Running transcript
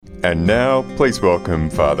And now, please welcome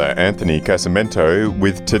Father Anthony Casamento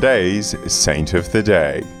with today's Saint of the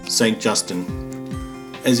Day. Saint Justin.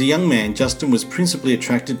 As a young man, Justin was principally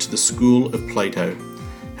attracted to the school of Plato.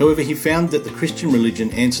 However, he found that the Christian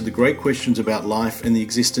religion answered the great questions about life and the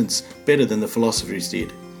existence better than the philosophers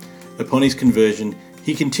did. Upon his conversion,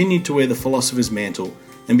 he continued to wear the philosopher's mantle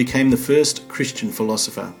and became the first Christian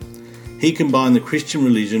philosopher. He combined the Christian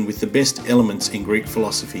religion with the best elements in Greek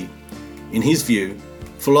philosophy. In his view,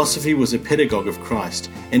 philosophy was a pedagogue of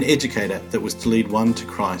Christ, an educator that was to lead one to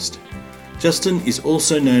Christ. Justin is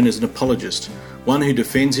also known as an apologist, one who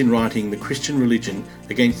defends in writing the Christian religion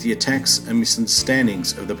against the attacks and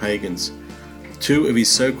misunderstandings of the pagans. Two of his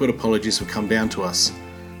so-called apologies have come down to us.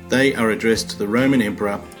 They are addressed to the Roman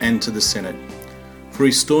Emperor and to the Senate. For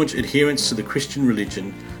his staunch adherence to the Christian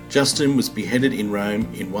religion, Justin was beheaded in Rome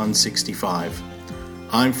in 165.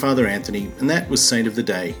 I'm Father Anthony, and that was Saint of the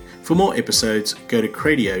Day. For more episodes, go to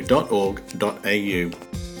cradio.org.au.